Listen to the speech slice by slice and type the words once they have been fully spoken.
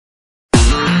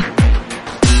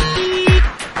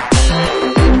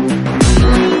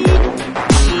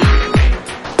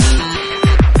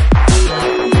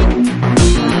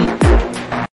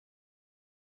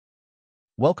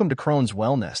Welcome to Krones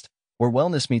WellNest, where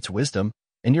wellness meets wisdom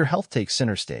and your health takes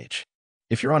center stage.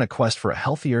 If you're on a quest for a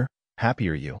healthier,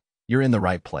 happier you, you're in the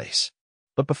right place.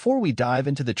 But before we dive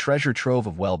into the treasure trove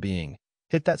of well-being,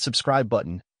 hit that subscribe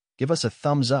button, give us a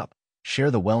thumbs up, share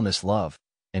the wellness love,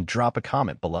 and drop a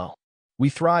comment below. We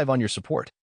thrive on your support.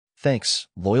 Thanks,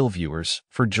 loyal viewers,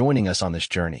 for joining us on this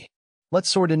journey. Let's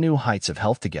soar to new heights of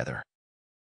health together.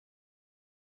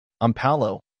 I'm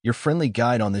Paolo, your friendly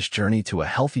guide on this journey to a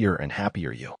healthier and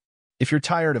happier you. If you're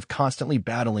tired of constantly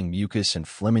battling mucus and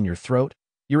phlegm in your throat,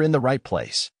 you're in the right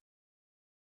place.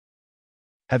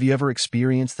 Have you ever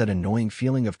experienced that annoying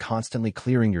feeling of constantly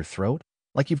clearing your throat,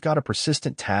 like you've got a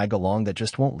persistent tag along that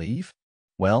just won't leave?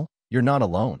 Well, you're not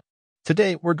alone.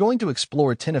 Today, we're going to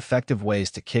explore 10 effective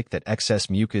ways to kick that excess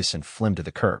mucus and phlegm to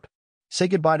the curb. Say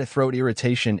goodbye to throat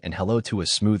irritation and hello to a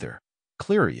smoother,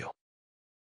 clearer you.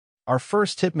 Our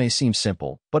first tip may seem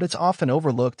simple, but it's often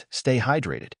overlooked: stay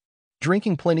hydrated.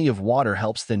 Drinking plenty of water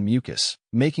helps thin mucus,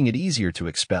 making it easier to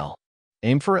expel.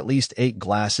 Aim for at least 8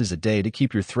 glasses a day to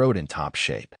keep your throat in top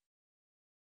shape.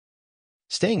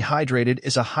 Staying hydrated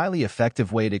is a highly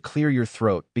effective way to clear your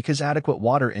throat because adequate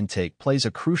water intake plays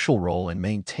a crucial role in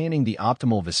maintaining the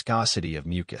optimal viscosity of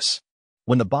mucus.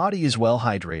 When the body is well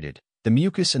hydrated, the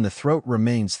mucus in the throat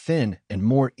remains thin and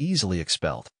more easily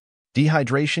expelled.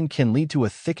 Dehydration can lead to a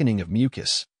thickening of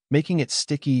mucus, making it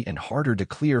sticky and harder to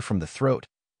clear from the throat,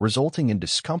 resulting in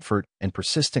discomfort and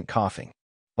persistent coughing.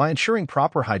 By ensuring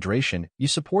proper hydration, you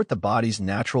support the body's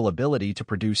natural ability to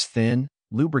produce thin,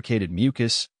 lubricated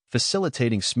mucus,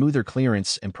 facilitating smoother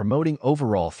clearance and promoting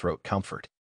overall throat comfort.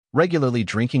 Regularly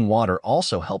drinking water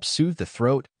also helps soothe the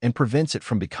throat and prevents it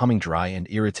from becoming dry and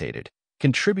irritated,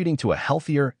 contributing to a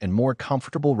healthier and more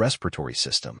comfortable respiratory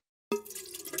system.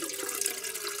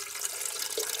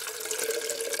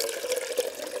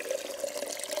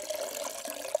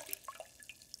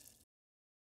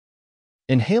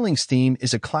 Inhaling steam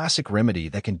is a classic remedy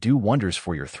that can do wonders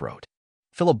for your throat.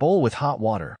 Fill a bowl with hot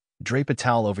water, drape a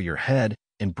towel over your head,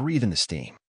 and breathe in the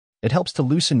steam. It helps to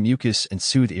loosen mucus and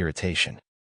soothe irritation.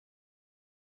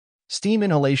 Steam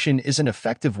inhalation is an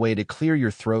effective way to clear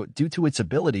your throat due to its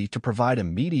ability to provide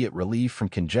immediate relief from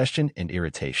congestion and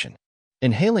irritation.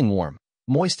 Inhaling warm,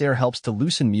 moist air helps to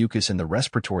loosen mucus in the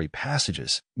respiratory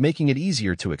passages, making it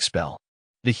easier to expel.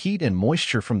 The heat and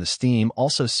moisture from the steam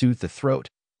also soothe the throat,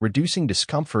 reducing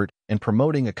discomfort and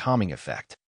promoting a calming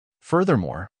effect.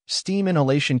 Furthermore, steam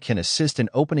inhalation can assist in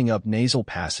opening up nasal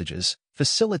passages,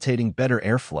 facilitating better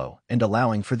airflow and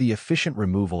allowing for the efficient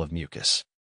removal of mucus.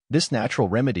 This natural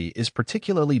remedy is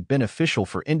particularly beneficial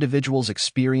for individuals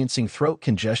experiencing throat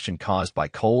congestion caused by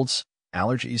colds,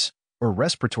 allergies, or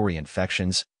respiratory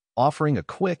infections, offering a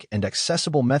quick and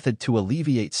accessible method to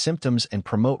alleviate symptoms and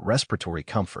promote respiratory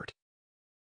comfort.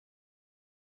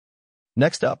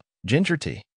 Next up, ginger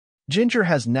tea. Ginger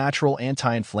has natural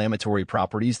anti-inflammatory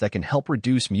properties that can help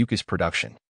reduce mucus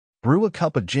production. Brew a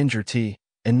cup of ginger tea,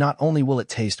 and not only will it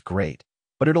taste great,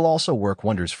 but it'll also work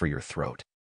wonders for your throat.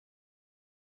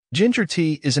 Ginger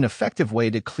tea is an effective way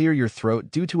to clear your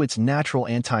throat due to its natural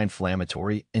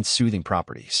anti-inflammatory and soothing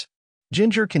properties.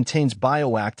 Ginger contains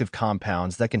bioactive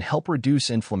compounds that can help reduce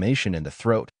inflammation in the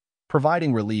throat,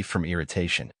 providing relief from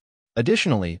irritation.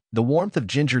 Additionally, the warmth of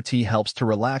ginger tea helps to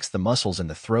relax the muscles in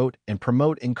the throat and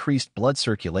promote increased blood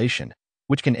circulation,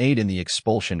 which can aid in the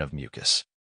expulsion of mucus.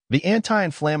 The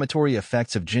anti-inflammatory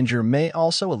effects of ginger may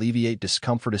also alleviate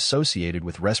discomfort associated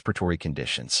with respiratory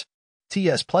conditions.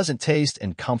 Tea's pleasant taste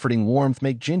and comforting warmth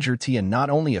make ginger tea a not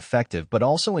only effective but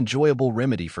also enjoyable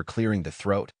remedy for clearing the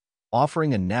throat,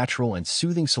 offering a natural and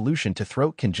soothing solution to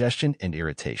throat congestion and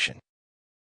irritation.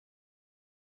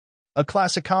 A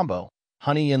classic combo: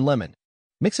 honey and lemon.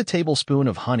 Mix a tablespoon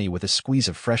of honey with a squeeze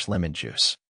of fresh lemon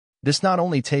juice. This not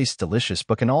only tastes delicious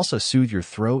but can also soothe your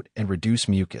throat and reduce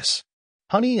mucus.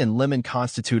 Honey and lemon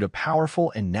constitute a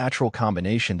powerful and natural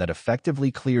combination that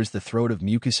effectively clears the throat of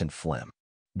mucus and phlegm.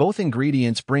 Both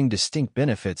ingredients bring distinct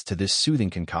benefits to this soothing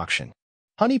concoction.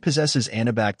 Honey possesses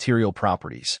antibacterial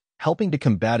properties, helping to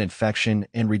combat infection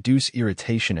and reduce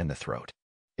irritation in the throat.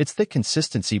 Its thick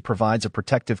consistency provides a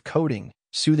protective coating,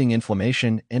 soothing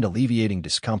inflammation and alleviating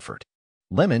discomfort.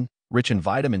 Lemon, rich in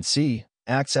vitamin C,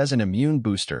 acts as an immune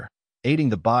booster, aiding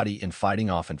the body in fighting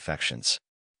off infections.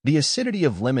 The acidity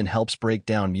of lemon helps break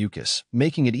down mucus,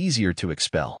 making it easier to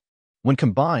expel. When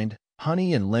combined,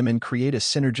 honey and lemon create a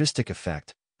synergistic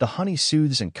effect. The honey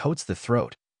soothes and coats the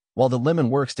throat, while the lemon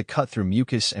works to cut through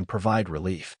mucus and provide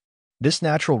relief. This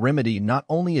natural remedy not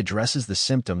only addresses the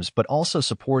symptoms but also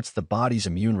supports the body's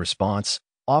immune response,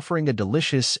 offering a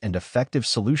delicious and effective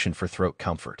solution for throat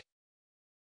comfort.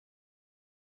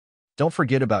 Don't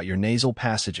forget about your nasal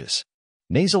passages.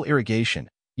 Nasal irrigation,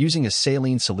 using a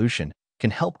saline solution,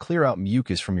 can help clear out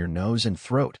mucus from your nose and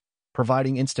throat,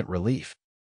 providing instant relief.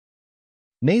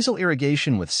 Nasal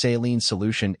irrigation with saline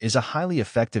solution is a highly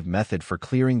effective method for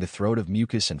clearing the throat of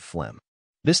mucus and phlegm.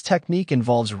 This technique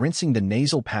involves rinsing the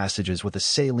nasal passages with a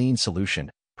saline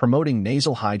solution, promoting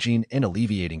nasal hygiene and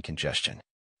alleviating congestion.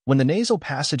 When the nasal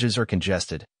passages are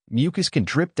congested, mucus can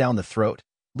drip down the throat,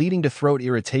 leading to throat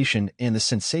irritation and the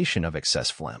sensation of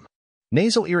excess phlegm.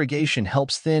 Nasal irrigation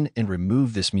helps thin and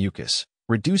remove this mucus,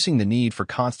 reducing the need for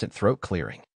constant throat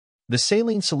clearing. The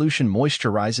saline solution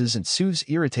moisturizes and soothes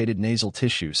irritated nasal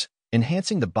tissues,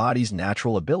 enhancing the body's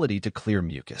natural ability to clear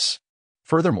mucus.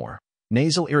 Furthermore,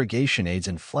 nasal irrigation aids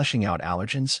in flushing out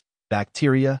allergens,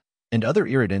 bacteria, and other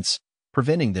irritants,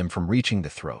 preventing them from reaching the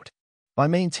throat. By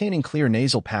maintaining clear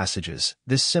nasal passages,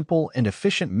 this simple and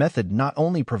efficient method not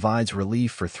only provides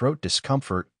relief for throat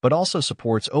discomfort but also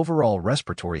supports overall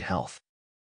respiratory health.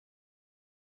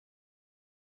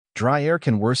 Dry air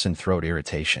can worsen throat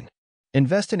irritation.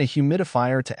 Invest in a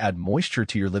humidifier to add moisture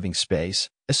to your living space,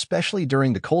 especially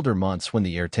during the colder months when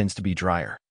the air tends to be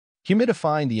drier.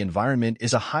 Humidifying the environment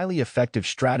is a highly effective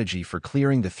strategy for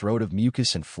clearing the throat of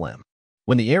mucus and phlegm.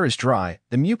 When the air is dry,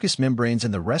 the mucous membranes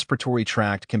in the respiratory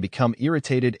tract can become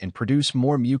irritated and produce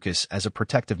more mucus as a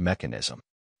protective mechanism.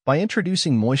 By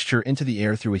introducing moisture into the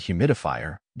air through a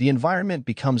humidifier, the environment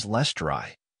becomes less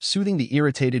dry, soothing the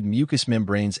irritated mucous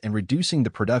membranes and reducing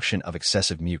the production of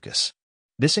excessive mucus.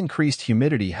 This increased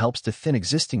humidity helps to thin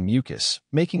existing mucus,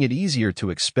 making it easier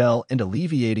to expel and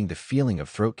alleviating the feeling of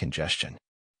throat congestion.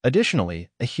 Additionally,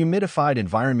 a humidified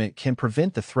environment can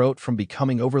prevent the throat from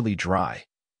becoming overly dry,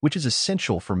 which is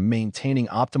essential for maintaining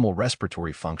optimal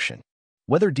respiratory function.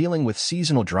 Whether dealing with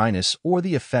seasonal dryness or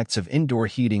the effects of indoor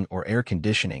heating or air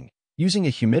conditioning, using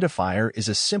a humidifier is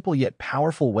a simple yet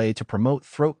powerful way to promote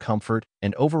throat comfort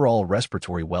and overall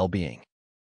respiratory well-being.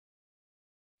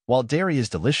 While dairy is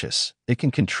delicious, it can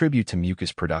contribute to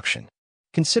mucus production.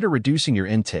 Consider reducing your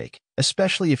intake,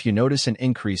 especially if you notice an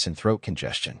increase in throat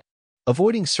congestion.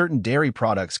 Avoiding certain dairy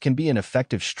products can be an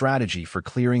effective strategy for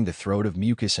clearing the throat of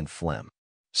mucus and phlegm.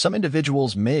 Some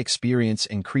individuals may experience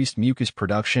increased mucus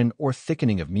production or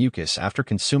thickening of mucus after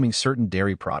consuming certain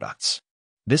dairy products.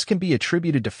 This can be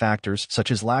attributed to factors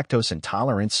such as lactose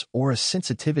intolerance or a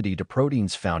sensitivity to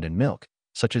proteins found in milk,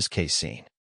 such as casein.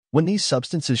 When these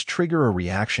substances trigger a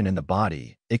reaction in the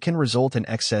body, it can result in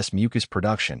excess mucus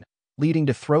production, leading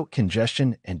to throat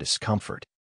congestion and discomfort.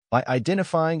 By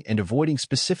identifying and avoiding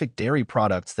specific dairy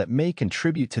products that may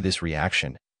contribute to this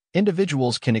reaction,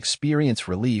 individuals can experience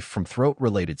relief from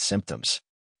throat-related symptoms.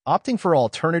 Opting for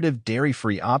alternative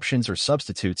dairy-free options or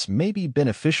substitutes may be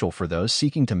beneficial for those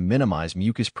seeking to minimize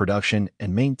mucus production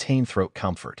and maintain throat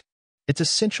comfort. It's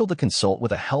essential to consult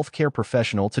with a healthcare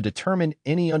professional to determine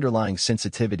any underlying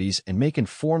sensitivities and make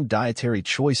informed dietary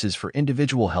choices for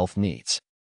individual health needs.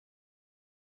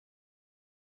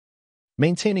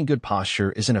 Maintaining good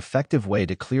posture is an effective way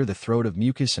to clear the throat of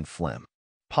mucus and phlegm.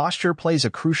 Posture plays a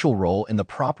crucial role in the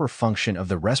proper function of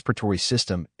the respiratory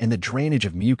system and the drainage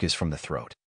of mucus from the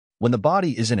throat. When the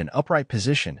body is in an upright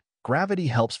position, gravity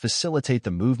helps facilitate the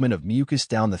movement of mucus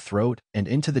down the throat and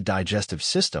into the digestive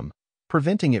system,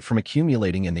 preventing it from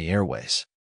accumulating in the airways.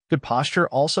 Good posture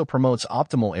also promotes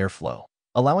optimal airflow,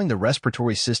 allowing the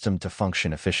respiratory system to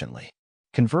function efficiently.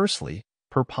 Conversely,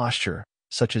 poor posture,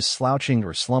 such as slouching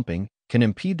or slumping, can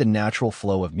impede the natural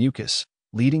flow of mucus,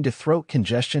 leading to throat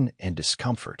congestion and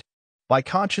discomfort. By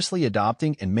consciously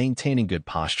adopting and maintaining good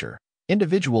posture,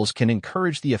 individuals can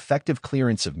encourage the effective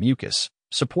clearance of mucus,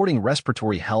 supporting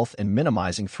respiratory health and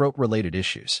minimizing throat-related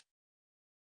issues.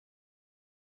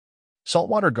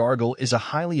 Saltwater gargle is a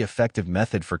highly effective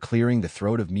method for clearing the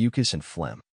throat of mucus and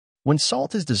phlegm. When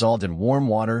salt is dissolved in warm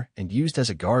water and used as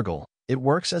a gargle, it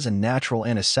works as a natural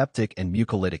antiseptic and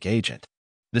mucolytic agent.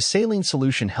 The saline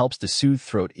solution helps to soothe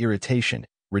throat irritation,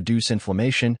 reduce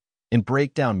inflammation, and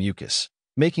break down mucus,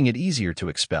 making it easier to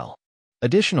expel.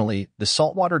 Additionally, the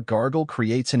saltwater gargle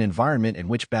creates an environment in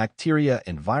which bacteria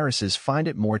and viruses find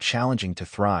it more challenging to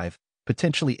thrive,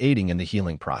 potentially aiding in the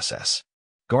healing process.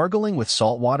 Gargling with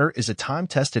salt water is a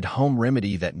time-tested home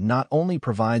remedy that not only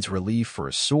provides relief for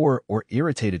a sore or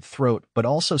irritated throat but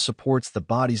also supports the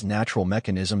body's natural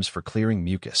mechanisms for clearing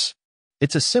mucus.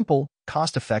 It's a simple,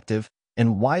 cost-effective,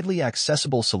 and widely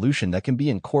accessible solution that can be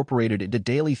incorporated into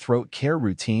daily throat care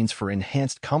routines for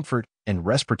enhanced comfort and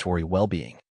respiratory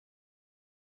well-being.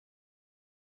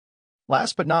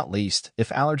 Last but not least, if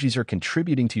allergies are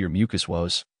contributing to your mucus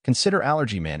woes, consider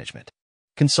allergy management.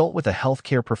 Consult with a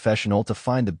healthcare professional to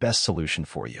find the best solution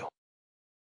for you.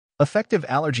 Effective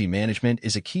allergy management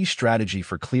is a key strategy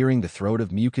for clearing the throat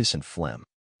of mucus and phlegm.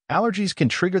 Allergies can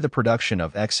trigger the production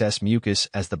of excess mucus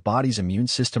as the body's immune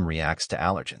system reacts to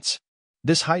allergens.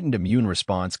 This heightened immune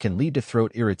response can lead to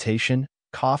throat irritation,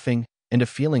 coughing, and a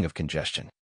feeling of congestion.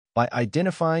 By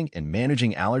identifying and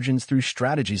managing allergens through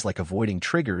strategies like avoiding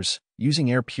triggers,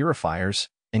 using air purifiers,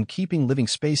 and keeping living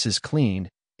spaces clean,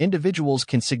 individuals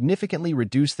can significantly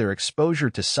reduce their exposure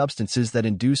to substances that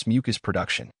induce mucus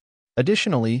production.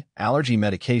 Additionally, allergy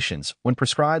medications, when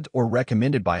prescribed or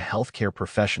recommended by healthcare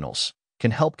professionals, can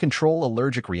help control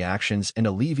allergic reactions and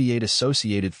alleviate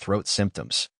associated throat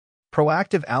symptoms.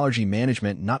 Proactive allergy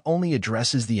management not only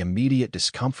addresses the immediate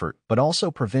discomfort but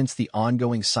also prevents the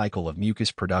ongoing cycle of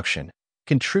mucus production,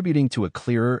 contributing to a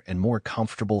clearer and more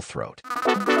comfortable throat.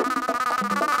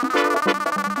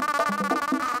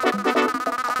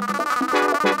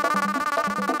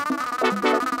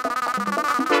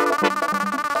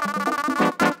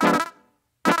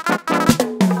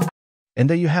 And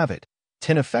there you have it,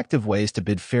 10 effective ways to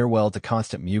bid farewell to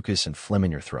constant mucus and phlegm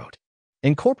in your throat.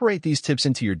 Incorporate these tips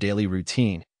into your daily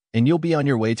routine, and you'll be on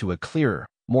your way to a clearer,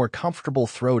 more comfortable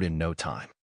throat in no time.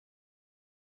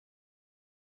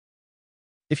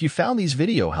 If you found these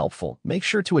videos helpful, make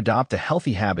sure to adopt the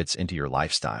healthy habits into your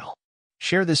lifestyle.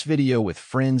 Share this video with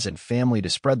friends and family to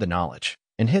spread the knowledge,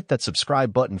 and hit that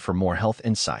subscribe button for more health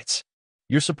insights.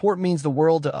 Your support means the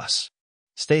world to us.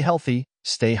 Stay healthy,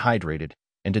 stay hydrated,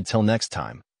 and until next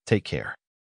time, take care.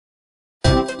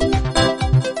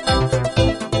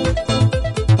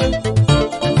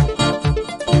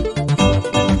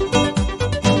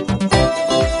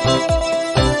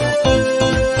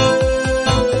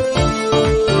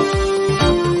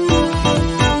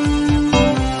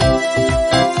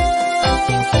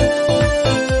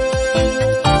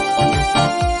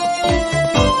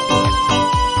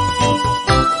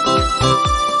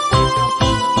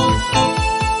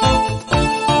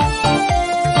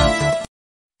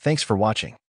 Thanks for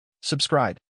watching.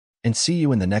 Subscribe, and see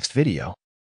you in the next video.